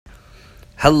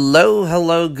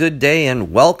Hello, good day,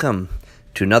 and welcome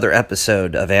to another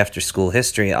episode of After School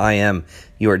History. I am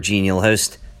your genial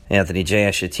host, Anthony J.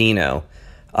 Ashatino.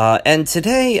 And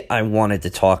today I wanted to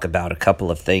talk about a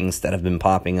couple of things that have been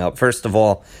popping up. First of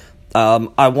all,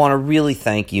 I want to really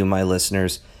thank you, my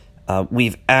listeners.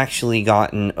 We've actually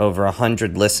gotten over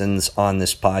 100 listens on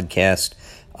this podcast.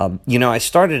 I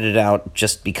started it out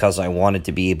just because I wanted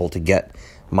to be able to get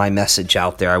my message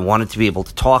out there. I wanted to be able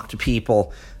to talk to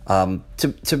people,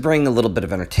 to bring a little bit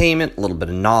of entertainment, a little bit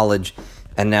of knowledge,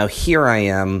 and now here I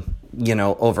am,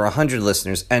 over 100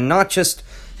 listeners, and not just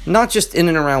in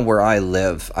and around where I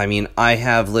live. I mean, I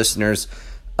have listeners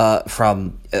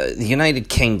from the United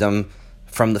Kingdom,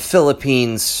 from the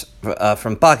Philippines,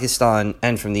 from Pakistan,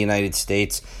 and from the United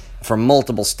States, from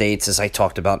multiple states, as I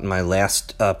talked about in my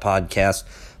last podcast.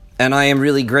 And I am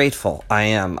really grateful. I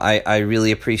am. I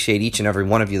really appreciate each and every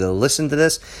one of you that listen to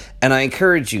this. And I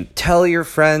encourage you, tell your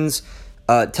friends,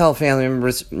 tell family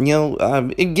members,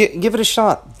 give it a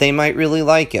shot. They might really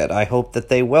like it. I hope that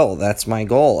they will. That's my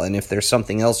goal. And if there's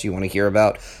something else you want to hear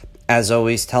about, as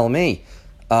always, tell me.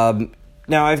 Now,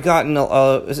 I've gotten,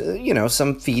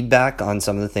 some feedback on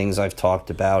some of the things I've talked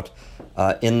about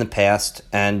in the past.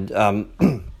 And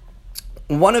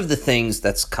one of the things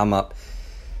that's come up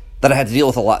that I had to deal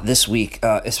with a lot this week,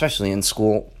 especially in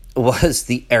school, was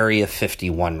the Area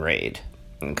 51 raid,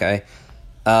 okay?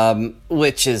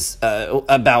 Which is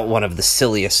about one of the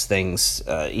silliest things,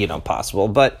 possible.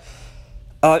 But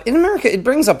in America, it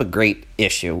brings up a great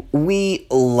issue. We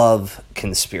love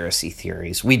conspiracy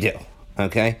theories. We do,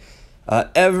 okay?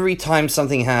 Every time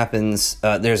something happens,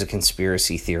 there's a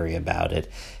conspiracy theory about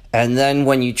it. And then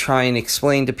when you try and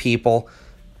explain to people,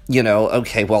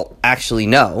 actually,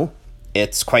 no.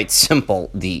 It's quite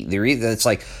simple. The reason it's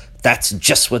like that's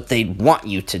just what they want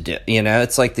you to do.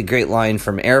 It's like the great line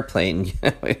from Airplane.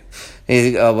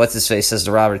 What's his face says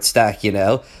to Robert Stack.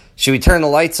 Should we turn the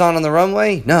lights on the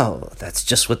runway? No, that's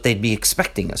just what they'd be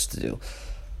expecting us to do.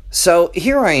 So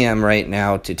here I am right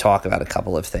now to talk about a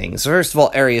couple of things. First of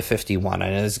all, Area 51. I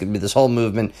know there's going to be this whole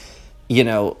movement.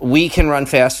 We can run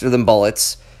faster than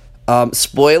bullets.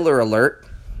 Spoiler alert.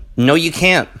 No, you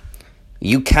can't.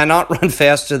 You cannot run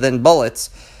faster than bullets,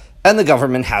 and the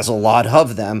government has a lot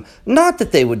of them. Not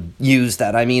that they would use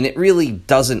that. I mean, it really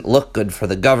doesn't look good for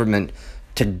the government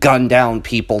to gun down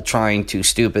people trying to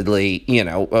stupidly,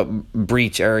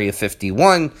 breach Area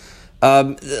 51.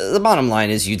 The bottom line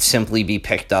is you'd simply be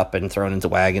picked up and thrown into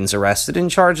wagons, arrested, in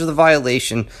charge of the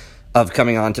violation of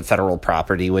coming onto federal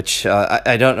property, which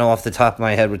I don't know off the top of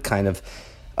my head would kind of...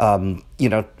 I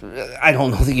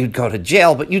don't know that you'd go to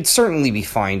jail, but you'd certainly be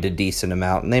fined a decent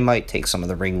amount, and they might take some of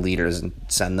the ringleaders and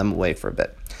send them away for a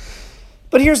bit.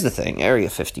 But here's the thing, Area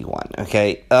 51,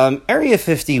 okay? Area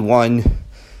 51,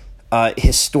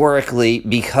 historically,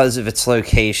 because of its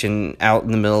location out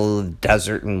in the middle of the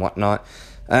desert and whatnot,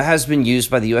 has been used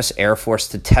by the U.S. Air Force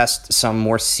to test some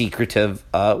more secretive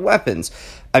weapons.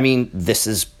 I mean,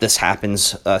 this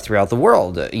happens throughout the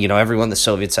world. Everyone, the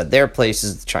Soviets had their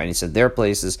places, the Chinese had their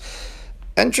places.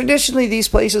 And traditionally, these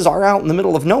places are out in the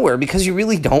middle of nowhere because you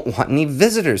really don't want any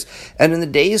visitors. And in the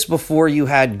days before you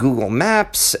had Google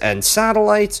Maps and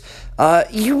satellites,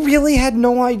 you really had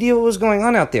no idea what was going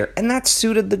on out there. And that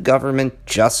suited the government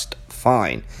just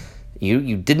fine.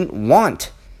 You didn't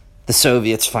want the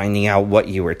Soviets finding out what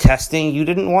you were testing. You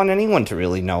didn't want anyone to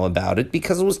really know about it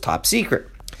because it was top secret.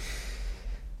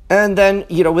 And then,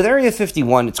 with Area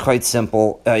 51, it's quite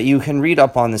simple. You can read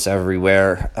up on this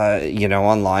everywhere,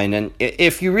 online. And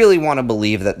if you really want to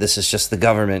believe that this is just the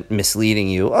government misleading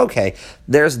you, okay,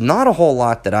 there's not a whole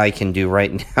lot that I can do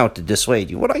right now to dissuade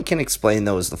you. What I can explain,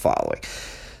 though, is the following.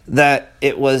 That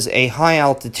it was a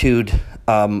high-altitude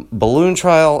balloon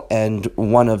trial, and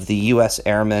one of the U.S.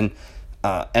 airmen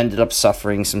ended up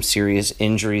suffering some serious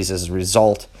injuries as a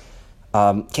result,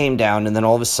 came down, and then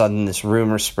all of a sudden this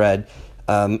rumor spread.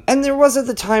 And there was at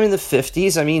the time in the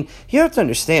 50s, I mean, you have to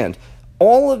understand,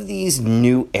 all of these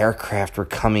new aircraft were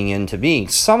coming into being.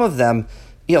 Some of them,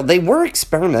 they were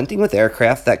experimenting with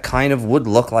aircraft that kind of would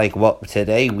look like what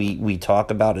today we talk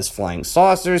about as flying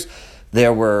saucers.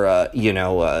 There were,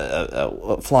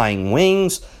 flying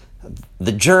wings.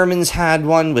 The Germans had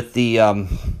one with the,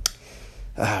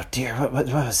 what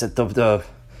was it? The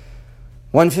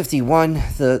 151,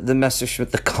 the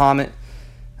Messerschmitt, the Comet.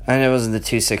 And it wasn't the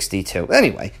 262.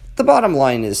 Anyway, the bottom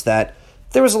line is that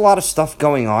there was a lot of stuff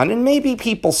going on, and maybe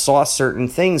people saw certain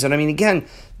things. And I mean, again,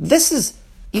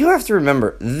 you have to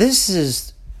remember, this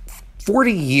is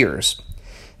 40 years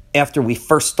after we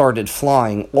first started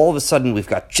flying. All of a sudden, we've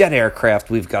got jet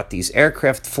aircraft. We've got these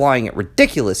aircraft flying at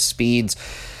ridiculous speeds.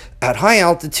 at high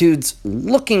altitudes,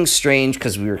 looking strange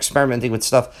because we were experimenting with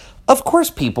stuff. Of course,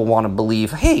 people want to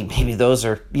believe, hey, maybe those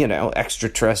are,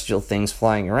 extraterrestrial things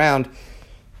flying around.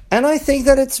 And I think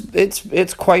that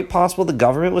it's quite possible the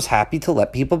government was happy to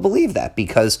let people believe that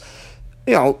because,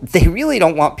 they really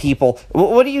don't want people.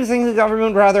 What do you think the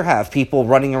government would rather have? People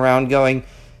running around going,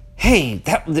 hey,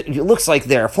 it looks like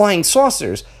they're flying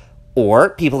saucers. Or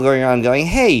people going around going,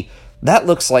 hey, that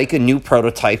looks like a new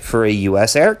prototype for a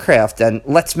U.S. aircraft, and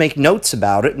let's make notes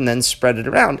about it and then spread it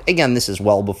around. Again, this is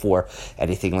well before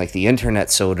anything like the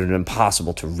internet, so it would have been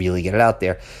impossible to really get it out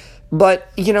there. But,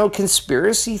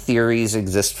 conspiracy theories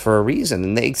exist for a reason,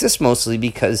 and they exist mostly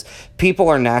because people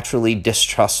are naturally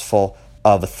distrustful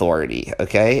of authority,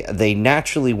 okay? They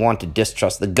naturally want to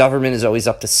distrust. The government is always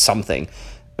up to something.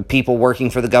 People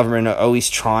working for the government are always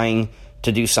trying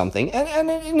to do something.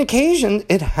 And on occasion,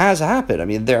 it has happened. I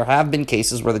mean, there have been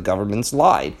cases where the government's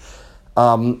lied,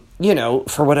 for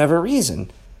whatever reason.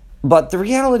 But the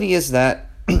reality is that,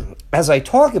 as I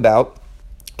talk about,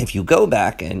 if you go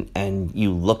back and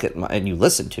you look at and you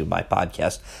listen to my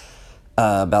podcast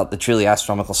about the truly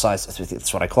astronomical size,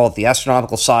 that's what I call it, the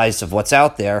astronomical size of what's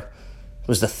out there. It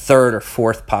was the third or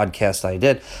fourth podcast I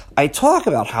did. I talk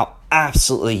about how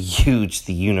absolutely huge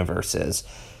the universe is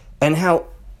and how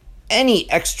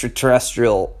any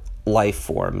extraterrestrial life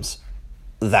forms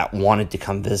that wanted to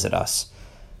come visit us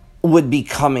would be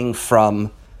coming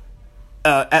from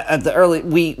at the early.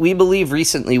 We believe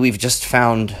recently we've just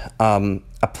found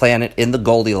a planet in the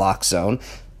Goldilocks zone.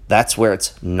 That's where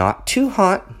it's not too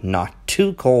hot, not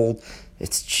too cold.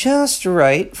 It's just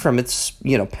right from its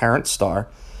parent star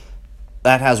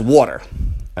that has water.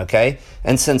 Okay,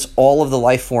 and since all of the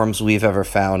life forms we've ever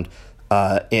found.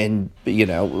 We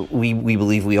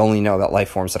believe we only know about life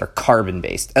forms that are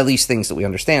carbon-based, at least things that we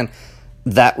understand,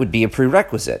 that would be a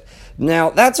prerequisite. Now,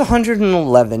 that's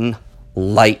 111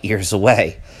 light years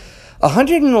away.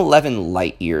 111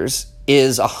 light years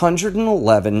is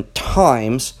 111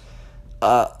 times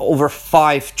over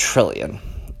 5 trillion,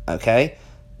 okay?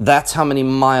 That's how many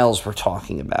miles we're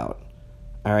talking about,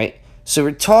 all right? So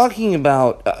we're talking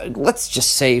about, let's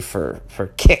just say for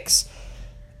kicks,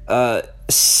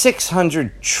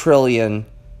 600 trillion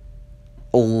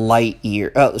light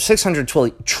year, 600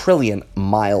 trillion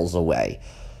miles away.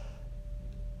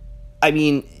 I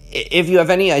mean, if you have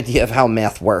any idea of how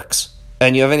math works,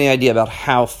 and you have any idea about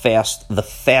how fast the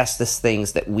fastest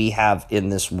things that we have in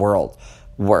this world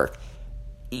work,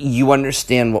 you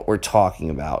understand what we're talking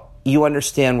about. You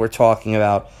understand we're talking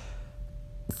about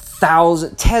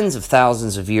tens of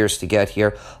thousands of years to get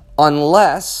here,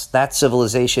 unless that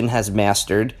civilization has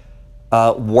mastered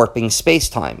warping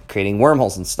space-time, creating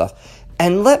wormholes and stuff.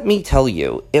 And let me tell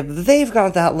you, if they've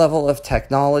got that level of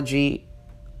technology,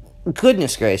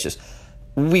 goodness gracious,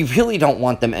 we really don't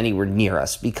want them anywhere near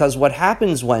us, because what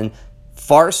happens when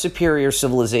far superior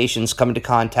civilizations come into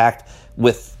contact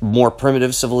with more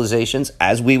primitive civilizations,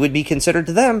 as we would be considered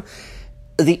to them,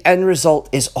 the end result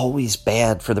is always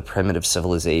bad for the primitive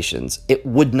civilizations. It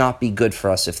would not be good for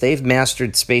us. If they've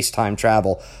mastered space-time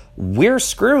travel, we're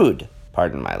screwed.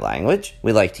 Pardon my language.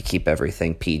 We like to keep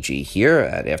everything PG here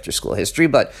at After School History,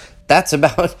 but that's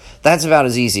about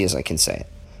as easy as I can say it.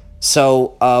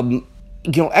 So,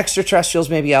 extraterrestrials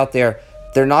may be out there.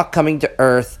 They're not coming to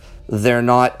Earth. They're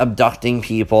not abducting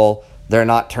people. They're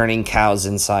not turning cows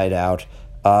inside out.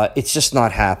 It's just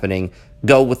not happening.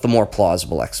 Go with the more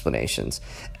plausible explanations.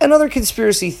 And other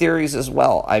conspiracy theories as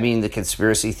well. I mean, the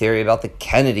conspiracy theory about the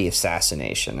Kennedy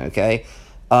assassination, okay?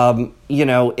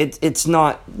 It's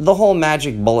not, the whole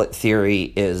magic bullet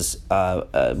theory is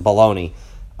baloney.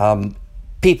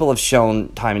 People have shown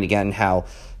time and again how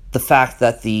the fact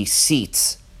that the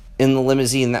seats in the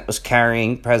limousine that was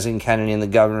carrying President Kennedy and the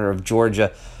governor of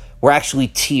Georgia were actually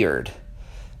tiered.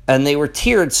 And they were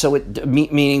tiered, so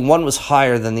meaning one was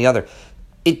higher than the other.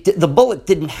 The bullet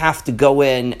didn't have to go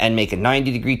in and make a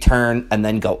 90-degree turn and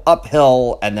then go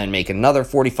uphill and then make another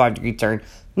 45-degree turn.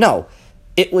 No,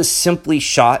 it was simply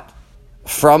shot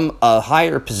from a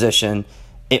higher position.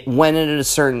 It went in at a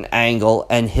certain angle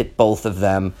and hit both of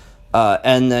them,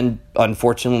 and then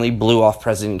unfortunately blew off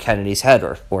President Kennedy's head,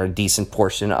 or a decent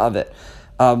portion of it.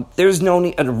 There's no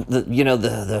need,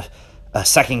 the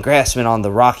second grassman on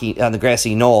the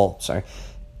grassy knoll. Sorry,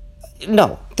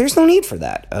 no, there's no need for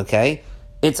that. Okay.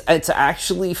 It's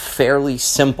actually fairly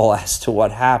simple as to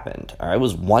what happened. All right, it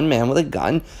was one man with a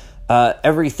gun.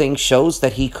 Everything shows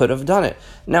that he could have done it.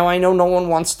 Now, I know no one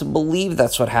wants to believe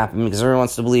that's what happened, because everyone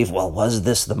wants to believe, well, was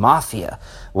this the mafia?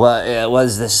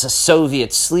 Was this a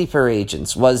Soviet sleeper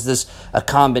agents? Was this a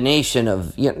combination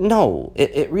of... No,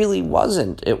 it really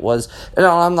wasn't. It was...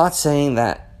 I'm not saying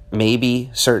that maybe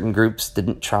certain groups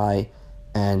didn't try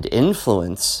and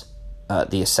influence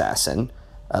the assassin,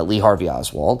 Lee Harvey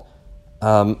Oswald.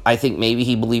 I think maybe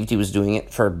he believed he was doing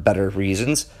it for better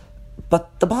reasons.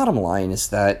 But the bottom line is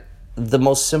that the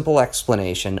most simple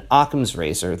explanation, Occam's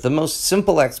razor, the most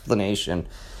simple explanation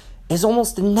is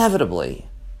almost inevitably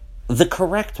the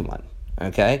correct one,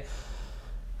 okay?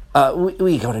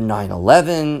 We go to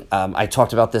 9/11. I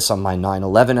talked about this on my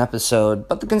 9/11 episode,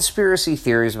 but the conspiracy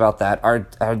theories about that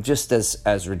are just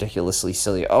as ridiculously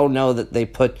silly. Oh no, that they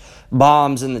put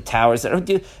bombs in the towers.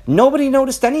 Nobody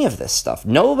noticed any of this stuff.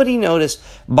 Nobody noticed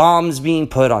bombs being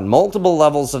put on multiple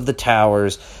levels of the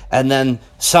towers, and then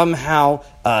somehow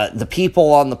the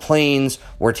people on the planes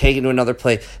were taken to another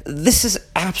place. This is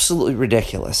absolutely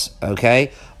ridiculous,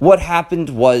 okay? What happened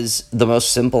was the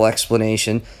most simple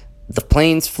explanation. The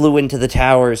planes flew into the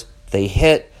towers, they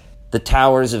hit the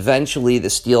towers, eventually the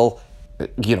steel,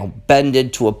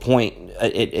 bended to a point,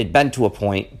 it bent to a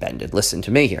point, listen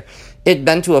to me here, it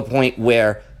bent to a point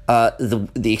where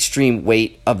the extreme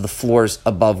weight of the floors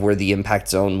above where the impact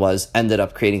zone was ended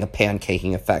up creating a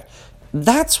pancaking effect.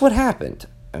 That's what happened,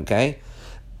 okay?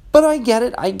 But I get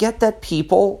it, I get that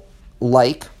people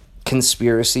like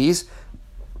conspiracies,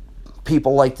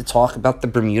 people like to talk about the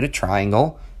Bermuda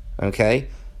Triangle, okay?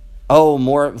 Oh,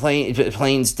 more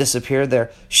planes disappear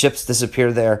there, ships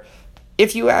disappear there.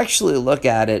 If you actually look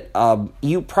at it,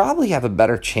 you probably have a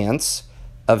better chance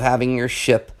of having your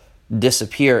ship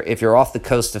disappear if you're off the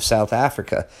coast of South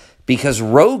Africa, because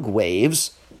rogue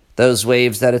waves, those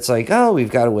waves that it's like, oh,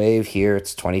 we've got a wave here,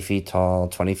 it's 20 feet tall,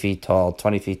 20 feet tall,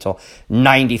 20 feet tall,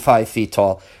 95 feet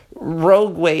tall.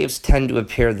 Rogue waves tend to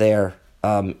appear there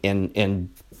in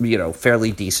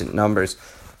fairly decent numbers.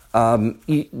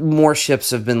 More ships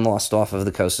have been lost off of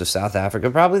the coast of South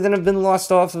Africa probably than have been lost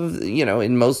off of,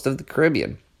 in most of the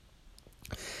Caribbean.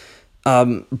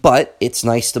 But it's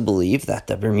nice to believe that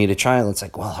the Bermuda Triangle, it's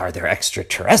like, well, are there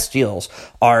extraterrestrials?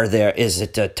 Is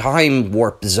it a time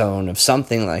warp zone of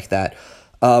something like that?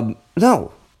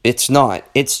 No, it's not.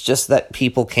 It's just that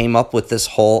people came up with this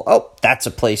whole, that's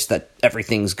a place that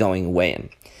everything's going away in.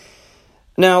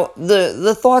 Now,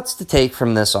 the thoughts to take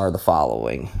from this are the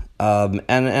following,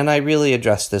 and I really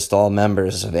address this to all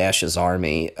members of Ash's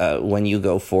Army. When you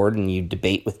go forward and you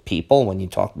debate with people, when you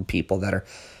talk to people that are,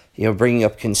 bringing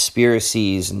up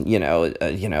conspiracies and,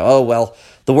 the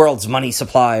world's money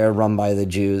supply are run by the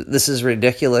Jews. This is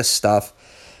ridiculous stuff.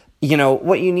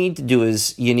 What you need to do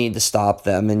is you need to stop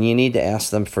them and you need to ask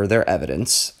them for their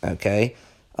evidence, okay?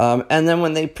 And then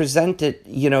when they present it,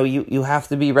 you have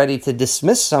to be ready to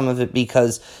dismiss some of it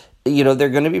because, they're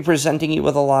going to be presenting you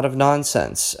with a lot of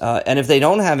nonsense. And if they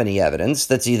don't have any evidence,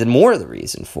 that's even more the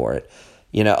reason for it.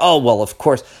 Of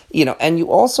course, and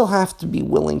you also have to be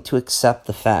willing to accept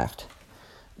the fact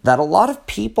that a lot of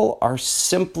people are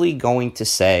simply going to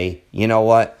say, you know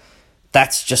what,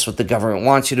 that's just what the government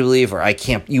wants you to believe, or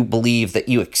you believe that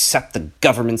you accept the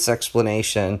government's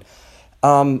explanation.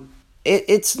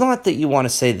 It's not that you want to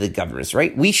say the government is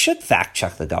right. We should fact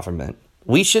check the government.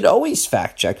 We should always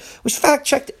fact check. We fact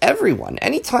checked everyone.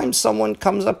 Anytime someone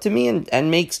comes up to me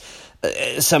and makes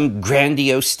some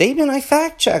grandiose statement, I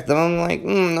fact check them. I'm like,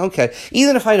 okay.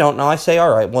 Even if I don't know, I say, all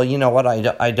right, well, you know what?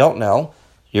 I don't know.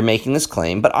 You're making this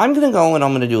claim, but I'm going to go and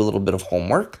I'm going to do a little bit of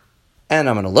homework and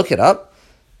I'm going to look it up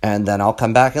and then I'll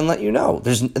come back and let you know.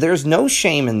 There's no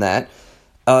shame in that.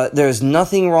 There's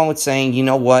nothing wrong with saying, you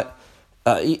know what?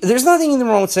 There's nothing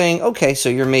wrong with saying, okay, so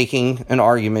you're making an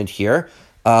argument here.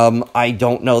 I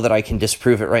don't know that I can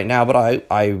disprove it right now, but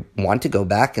I want to go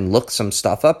back and look some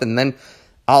stuff up, and then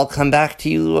I'll come back to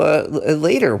you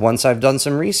later once I've done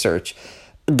some research.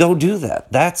 Go do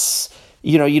that. That's,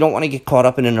 you don't want to get caught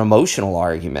up in an emotional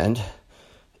argument.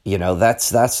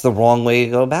 That's the wrong way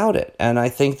to go about it. And I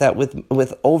think that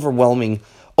with overwhelmingly,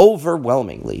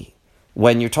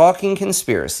 when you're talking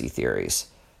conspiracy theories,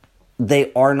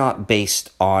 they are not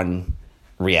based on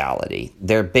reality.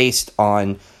 They're based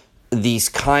on these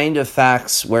kind of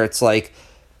facts where it's like,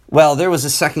 well, there was a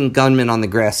second gunman on the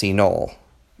grassy knoll.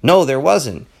 No, there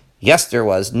wasn't. Yes, there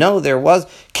was. No, there was.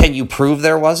 Can you prove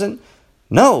there wasn't?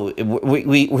 No,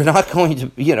 we're not going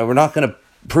to, we're not going to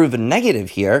prove a negative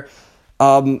here.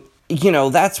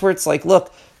 That's where it's like,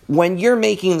 look, when you're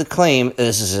making the claim,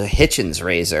 this is a Hitchens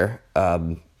razor.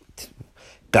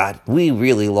 God, we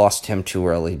really lost him too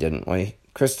early, didn't we?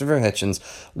 Christopher Hitchens,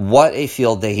 what a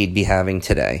field day he'd be having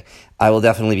today. I will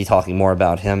definitely be talking more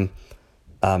about him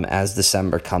as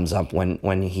December comes up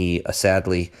when he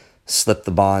sadly slipped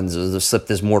the bonds, slipped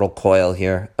his mortal coil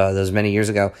here those many years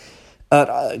ago.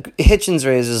 Hitchens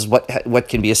raises what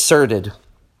can be asserted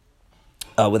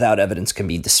without evidence can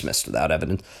be dismissed without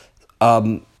evidence.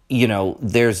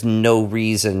 there's no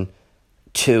reason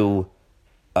to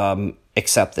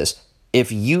accept this.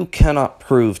 If you cannot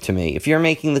prove to me, if you're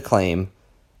making the claim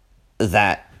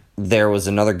that there was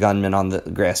another gunman on the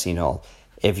grassy knoll,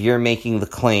 if you're making the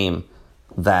claim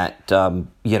that,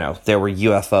 there were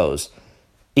UFOs,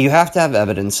 you have to have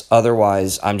evidence.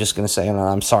 Otherwise, I'm just going to say,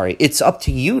 I'm sorry. It's up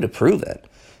to you to prove it.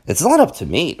 It's not up to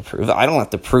me to prove it. I don't have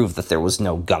to prove that there was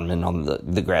no gunman on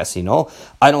the grassy knoll.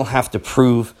 I don't have to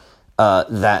prove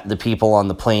that the people on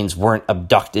the planes weren't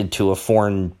abducted to a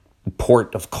foreign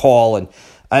port of call, and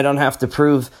I don't have to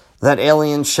prove that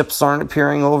alien ships aren't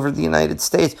appearing over the United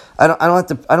States. I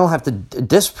don't have to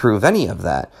disprove any of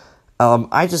that.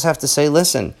 I just have to say,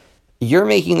 listen, you're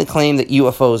making the claim that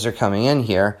UFOs are coming in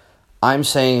here. I'm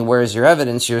saying, where's your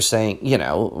evidence? You're saying,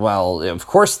 well, of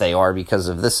course they are because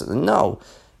of this. No,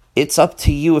 it's up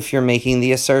to you if you're making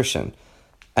the assertion.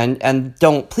 And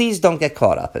please don't get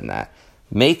caught up in that.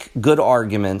 Make good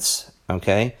arguments,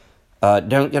 okay?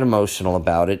 Don't get emotional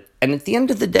about it. And at the end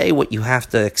of the day, what you have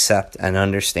to accept and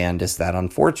understand is that,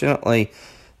 unfortunately,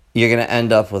 you're going to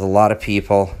end up with a lot of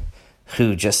people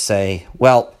who just say,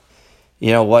 well,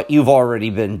 you know what, you've already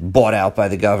been bought out by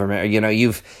the government. Or,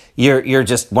 you're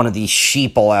just one of these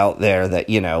sheeple out there that,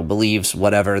 believes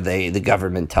whatever the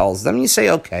government tells them. You say,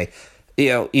 okay,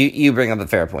 you bring up a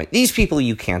fair point. These people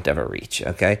you can't ever reach,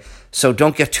 okay? So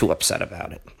don't get too upset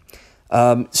about it.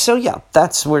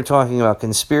 We're talking about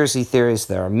conspiracy theories.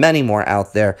 There are many more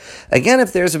out there. Again,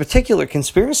 if there's a particular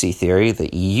conspiracy theory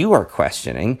that you are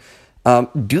questioning,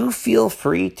 do feel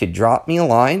free to drop me a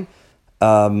line.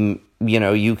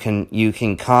 You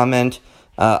can comment.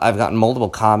 I've gotten multiple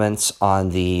comments on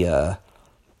the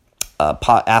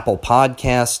Apple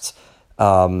Podcasts.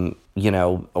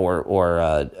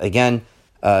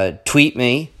 Tweet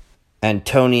me,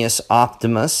 Antonius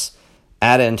Optimus,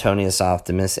 at Antonius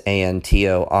Optimus,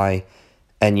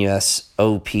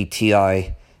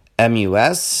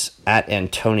 ANTONIUSOPTIMUS, at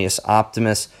Antonius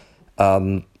Optimus.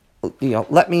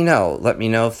 Let me know. Let me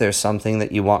know if there's something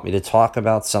that you want me to talk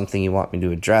about, something you want me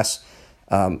to address.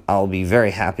 I'll be very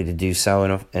happy to do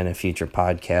so in a future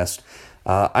podcast.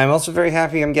 I'm also very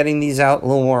happy I'm getting these out a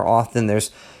little more often. There's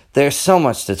so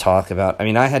much to talk about. I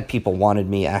mean, I had people wanted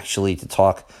me actually to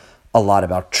talk a lot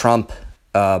about Trump.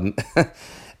 And,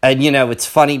 it's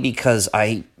funny because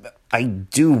I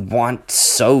do want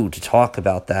to talk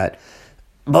about that.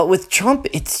 But with Trump,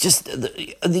 it's just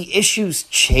the issues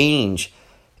change.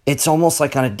 It's almost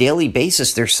like on a daily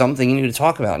basis, there's something new to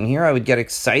talk about. And here I would get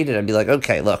excited. I'd be like,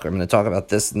 okay, look, I'm going to talk about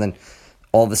this. And then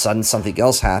all of a sudden something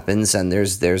else happens. And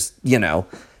there's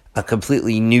a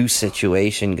completely new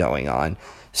situation going on.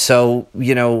 So,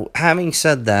 having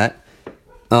said that,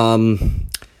 let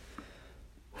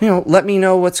me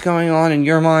know what's going on in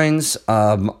your minds.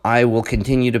 I will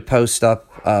continue to post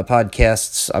up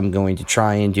podcasts. I'm going to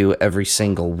try and do every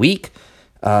single week,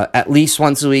 at least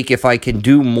once a week. If I can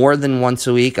do more than once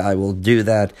a week, I will do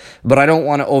that. But I don't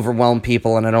want to overwhelm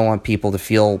people, and I don't want people to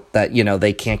feel that,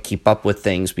 they can't keep up with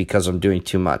things because I'm doing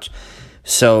too much.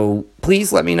 So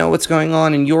please let me know what's going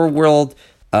on in your world.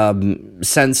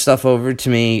 Send stuff over to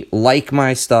me, like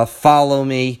my stuff, follow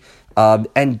me,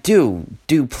 and do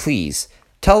please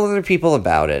tell other people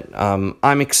about it.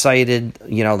 I'm excited,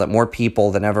 that more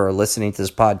people than ever are listening to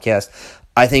this podcast.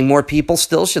 I think more people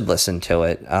still should listen to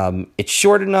it. It's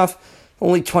short enough,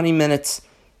 only 20 minutes.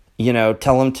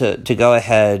 Tell them to go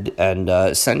ahead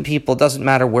and send people. It doesn't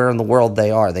matter where in the world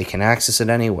they are. They can access it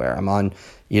anywhere. I'm on,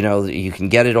 you can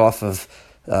get it off of,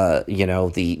 the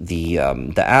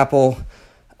Apple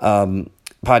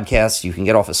podcast. You can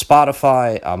get off of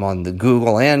Spotify. I'm on the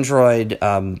Google Android,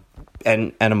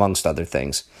 and amongst other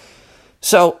things.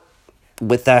 So,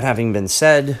 with that having been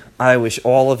said, I wish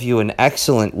all of you an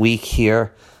excellent week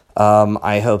here.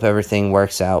 I hope everything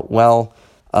works out well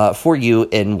for you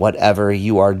in whatever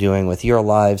you are doing with your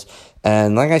lives.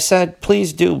 And like I said,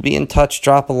 please do be in touch.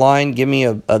 Drop a line. Give me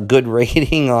a good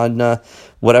rating on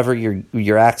whatever you're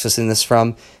accessing this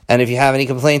from. And if you have any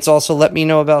complaints, also let me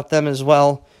know about them as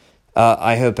well.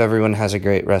 I hope everyone has a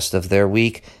great rest of their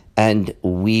week. And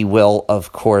we will,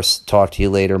 of course, talk to you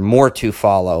later. More to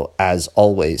follow, as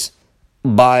always.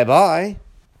 Bye-bye.